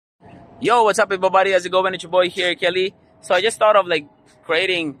Yo, what's up everybody? How's it going? It's your boy here, Kelly. So I just thought of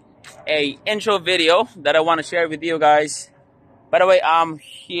creating a intro video that I want to share with you guys. By the way, I'm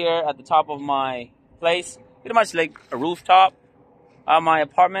here at the top of my place, pretty much like a rooftop of my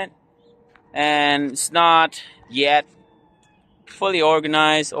apartment, and it's not yet fully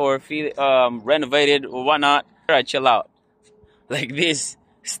organized or renovated or whatnot. I chill out. Like these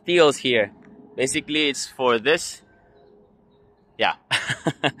steels here. Basically, it's for this. Yeah.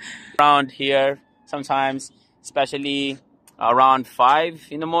 Around here sometimes, especially around 5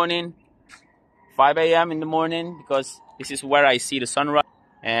 in the morning, 5 a.m. in the morning, because this is where I see the sunrise.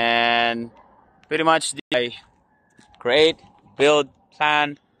 And pretty much I create, build,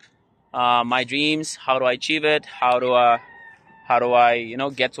 plan my dreams. How do I achieve it? How do I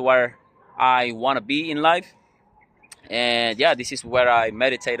get to where I want to be in life? And yeah, this is where I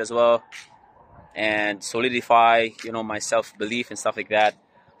meditate as well and solidify my self-belief and stuff like that.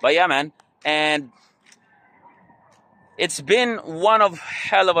 But yeah, man, and it's been one of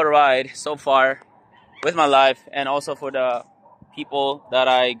hell of a ride so far with my life, and also for the people that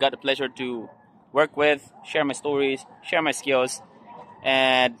I got the pleasure to work with, share my stories, share my skills.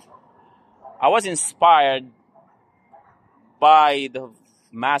 And I was inspired by the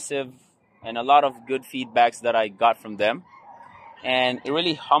massive and a lot of good feedbacks that I got from them, and it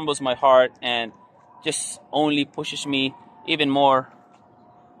really humbles my heart and just only pushes me even more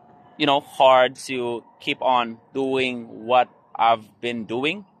hard to keep on doing what I've been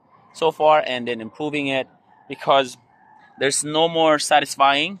doing so far and then improving it, because there's no more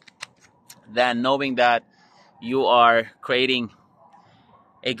satisfying than knowing that you are creating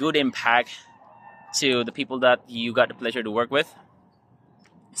a good impact to the people that you got the pleasure to work with,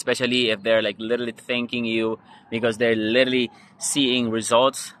 especially if they're literally thanking you because they're literally seeing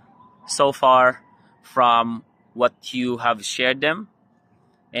results so far from what you have shared them.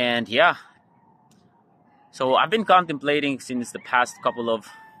 And yeah, so I've been contemplating since the past couple of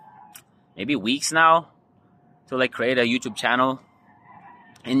maybe weeks now to create a YouTube channel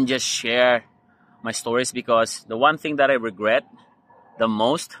and just share my stories, because the one thing that I regret the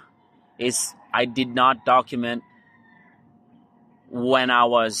most is I did not document when I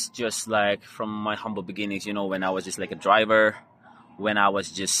was just from my humble beginnings, when I was just a driver, when I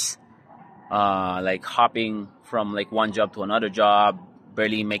was just hopping from one job to another job,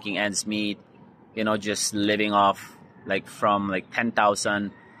 barely making ends meet, just living off from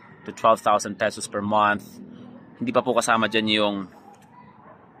 10,000 to 12,000 pesos per month. Hindi pa po kasama dyan yung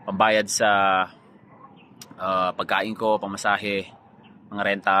pambayad sa pagkain ko, pamasahe, mga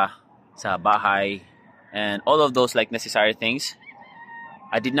renta sa bahay, and all of those necessary things.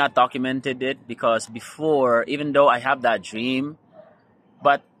 I did not documented it because before, even though I have that dream,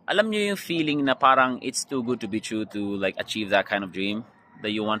 but alam niyo yung feeling na parang it's too good to be true to achieve that kind of dream that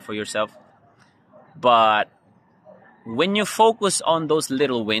you want for yourself. But when you focus on those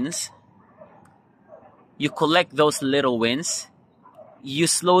little wins, you collect those little wins, you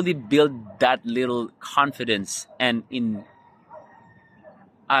slowly build that little confidence, and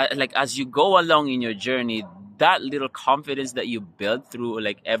as you go along in your journey, that little confidence that you build through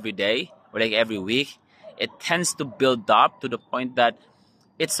every day or every week, it tends to build up to the point that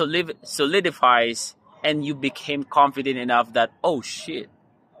it solidifies, and you became confident enough that, oh shit,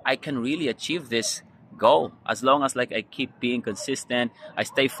 I can really achieve this goal as long as I keep being consistent, I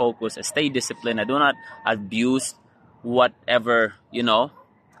stay focused, I stay disciplined, I do not abuse whatever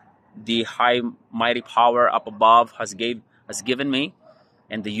the high mighty power up above has given me,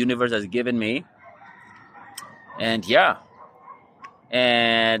 and the universe has given me. And yeah,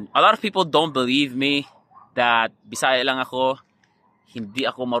 and a lot of people don't believe me that Bisaya lang ako, hindi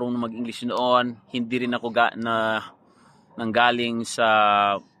ako marunong mag-English noon, hindi rin ako nanggaling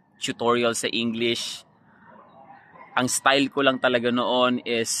sa tutorial sa English. Ang style ko lang talaga noon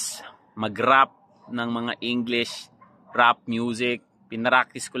is mag-rap ng mga English rap music.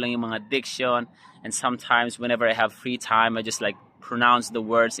 Pinapractice ko lang yung mga diction, and sometimes whenever I have free time, I just pronounce the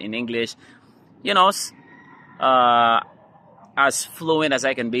words in English, as fluent as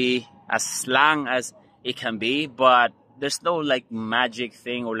I can be, as slang as it can be. But there's no magic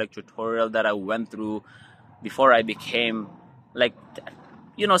thing or tutorial that I went through before I became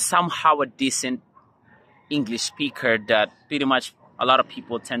somehow a decent English speaker, that pretty much a lot of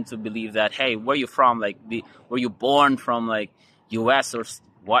people tend to believe that, hey, where you from? Were you born from US or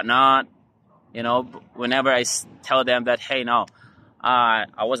whatnot? Whenever I tell them that, hey, no, I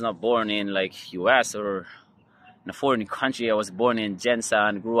was not born in US or in a foreign country. I was born in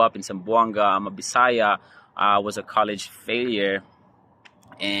Jensan, grew up in Zamboanga. I'm a Bisaya. I was a college failure,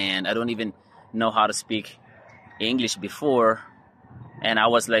 and I don't even know how to speak English before. And I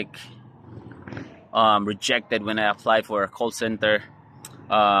was rejected when I applied for a call center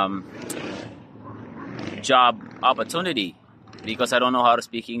job opportunity because I don't know how to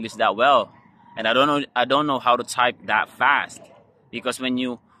speak English that well, and I don't know how to type that fast. Because when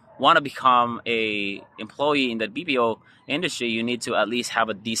you want to become a employee in the BPO industry, you need to at least have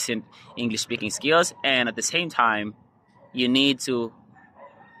a decent English speaking skills, and at the same time, you need to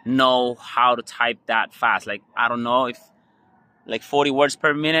know how to type that fast. Like, I don't know, if like 40 words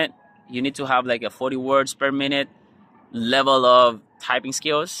per minute, you need to have like a 40 words per minute level of typing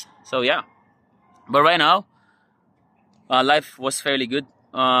skills. So yeah, but right now, life was fairly good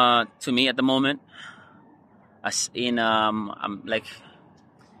to me at the moment. As in, I'm like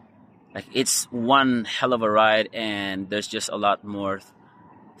it's one hell of a ride, and there's just a lot more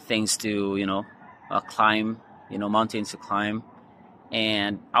things to climb, mountains to climb.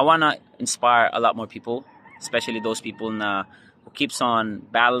 And I want to inspire a lot more people, especially those people who keeps on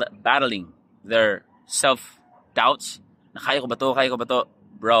battling their self-doubts. Kaya ko ba to? Kaya ko ba to?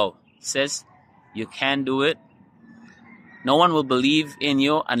 Bro, sis, you can do it. No one will believe in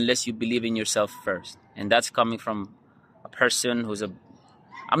you unless you believe in yourself first. And that's coming from a person who's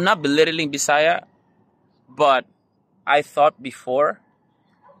I'm not belittling Bisaya, but I thought before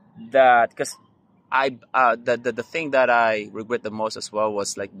that, because the thing that I regret the most as well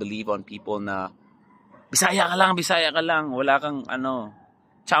was like believe on people na Bisaya ka lang, wala kang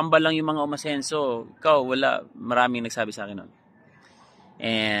chamba lang yung mga umasenso. Ikaw, wala, maraming nagsabi sa akin nun.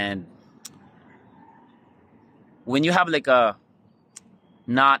 And when you have like a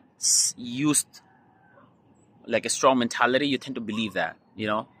not used, like a strong mentality, you tend to believe that,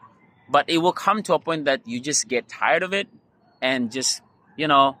 but it will come to a point that you just get tired of it and just,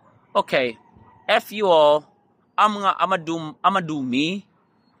 okay, F you all, I'ma do me,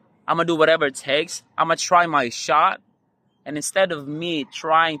 I'ma do whatever it takes, I'ma try my shot. And instead of me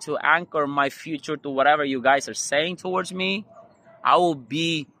trying to anchor my future to whatever you guys are saying towards me, I will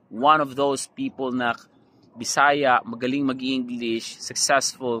be one of those people na Bisaya, magaling mag-English,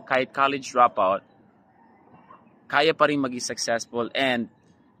 successful, kahit college dropout, kaya pa rin maging successful. And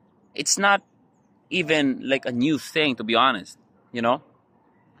it's not even like a new thing, to be honest,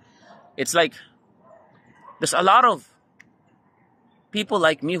 It's like there's a lot of people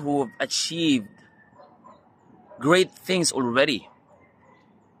like me who have achieved great things already.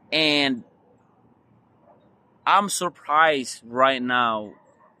 And I'm surprised right now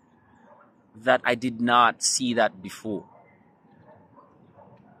that I did not see that before.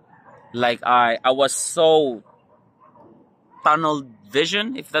 Like I was so tunnel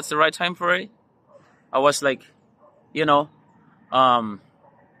vision, if that's the right time for it. I was like, too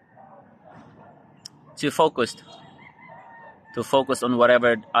focused on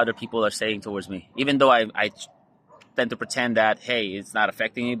whatever other people are saying towards me. Even though I tend to pretend that, hey, it's not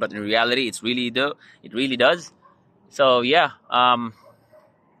affecting me, but in reality, it really does. So yeah,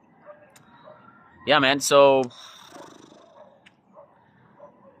 yeah, man. So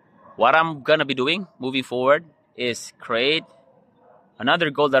what I'm gonna be doing moving forward is create another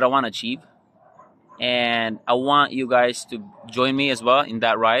goal that I want to achieve, and I want you guys to join me as well in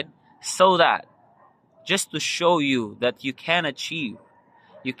that ride, so that just to show you that you can achieve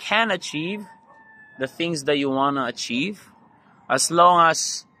the things that you want to achieve, as long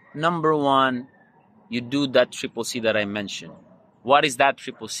as, number one, you do that triple C that I mentioned. What is that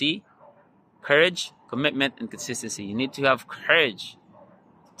triple C? Courage, commitment, and consistency. You need to have courage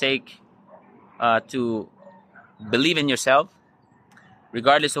to believe in yourself,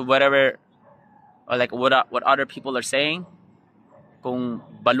 regardless of whatever, or like what other people are saying. Kung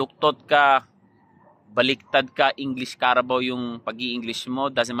baluktot ka, baliktad ka, English Carabao yung pag-i-English mo,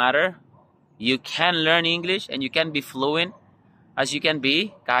 doesn't matter. You can learn English and you can be fluent as you can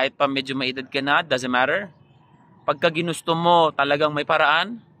be, kahit pa medyo maedad ka na, doesn't matter. Pagka ginusto mo, talagang may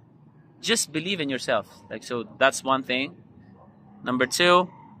paraan, just believe in yourself. Like, so that's one thing. Number two,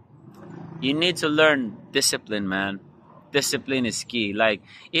 you need to learn discipline, man. Discipline is key. Like,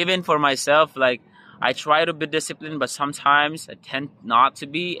 even for myself, like, I try to be disciplined, but sometimes I tend not to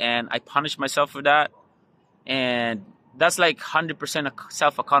be, and I punish myself for that. And that's like 100%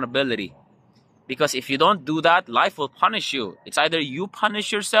 self-accountability. Because if you don't do that, life will punish you. It's either you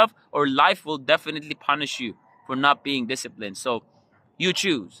punish yourself or life will definitely punish you for not being disciplined. So you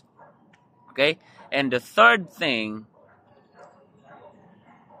choose. Okay? And the third thing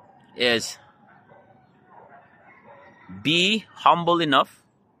is be humble enough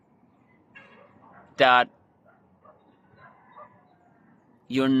that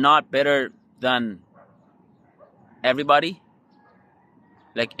you're not better than everybody,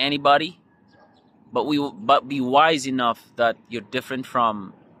 like anybody, but be wise enough that you're different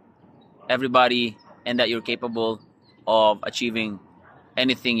from everybody, and that you're capable of achieving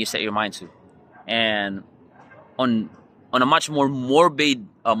anything you set your mind to. And on a much more morbid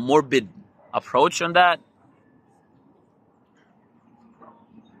approach on that,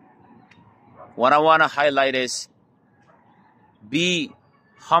 what I want to highlight is be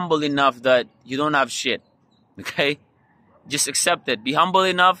humble enough that you don't have shit. Okay? Just accept it. Be humble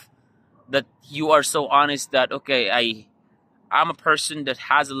enough that you are so honest that, okay, I'm a person that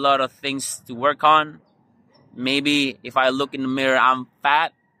has a lot of things to work on. Maybe if I look in the mirror, I'm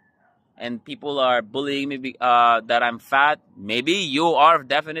fat, and people are bullying me that I'm fat. Maybe you are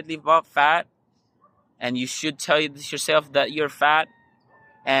definitely fat, and you should tell yourself that you're fat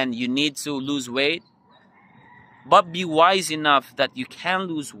and you need to lose weight. But be wise enough that you can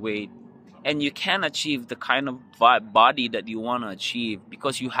lose weight and you can achieve the kind of body that you want to achieve,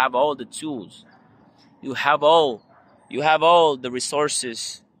 because you have all the tools. You have all the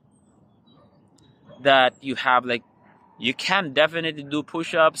resources that you have. Like, you can definitely do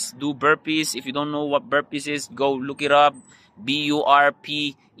push-ups, do burpees. If you don't know what burpees is, go look it up.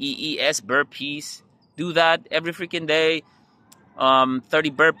 BURPEES, burpees. Do that every freaking day. 30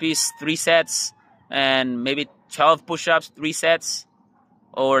 burpees, 3 sets, and maybe 12 push-ups, 3 sets.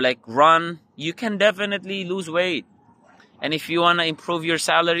 Or like run. You can definitely lose weight. And if you want to improve your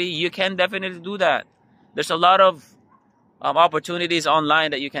salary, you can definitely do that. There's a lot of opportunities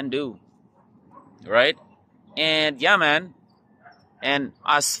online that you can do, right? And yeah, man. And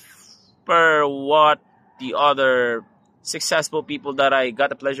as per what the other successful people that I got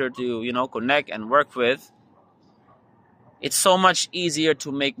the pleasure to, connect and work with, it's so much easier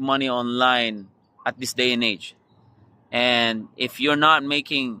to make money online at this day and age. And if you're not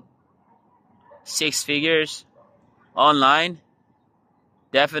making 6 figures online,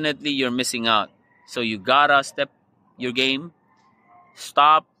 definitely you're missing out. So you gotta step your game,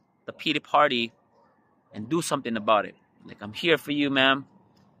 stop the pity party, and do something about it. Like, I'm here for you, ma'am,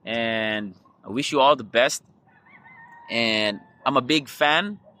 and I wish you all the best. And I'm a big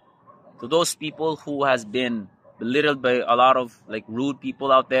fan to those people who has been belittled by a lot of like rude people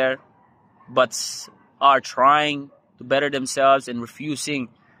out there, but are trying to better themselves and refusing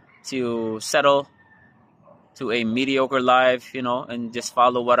to settle to a mediocre life, and just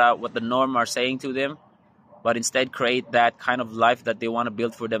follow what the norm are saying to them, but instead create that kind of life that they want to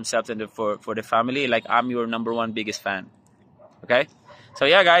build for themselves and for their family. Like, I'm your number one biggest fan. Okay? So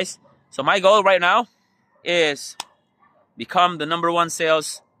yeah, guys. So my goal right now is become the number one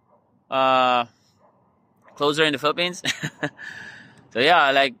sales closer in the Philippines. So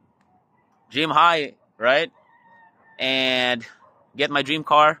yeah, like, dream high, right? And get my dream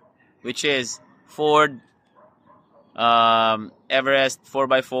car, which is Ford Everest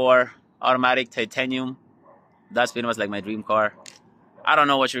 4x4 automatic titanium. That's pretty much like my dream car. I don't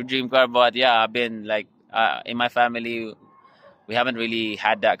know what's your dream car, but yeah, I've been like, in my family, we haven't really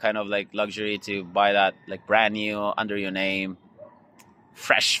had that kind of like luxury to buy that like brand new under your name,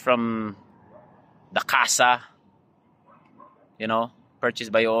 fresh from the casa,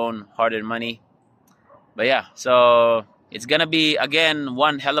 purchased by your own hard-earned money. But yeah, so it's gonna be, again,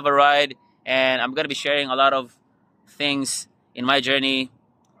 one hell of a ride, and I'm gonna be sharing a lot of things in my journey,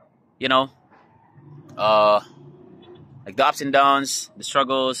 like the ups and downs, the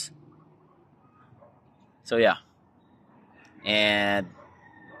struggles. So yeah, and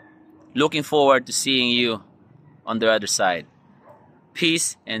looking forward to seeing you on the other side.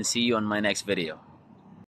 Peace, and see you on my next video.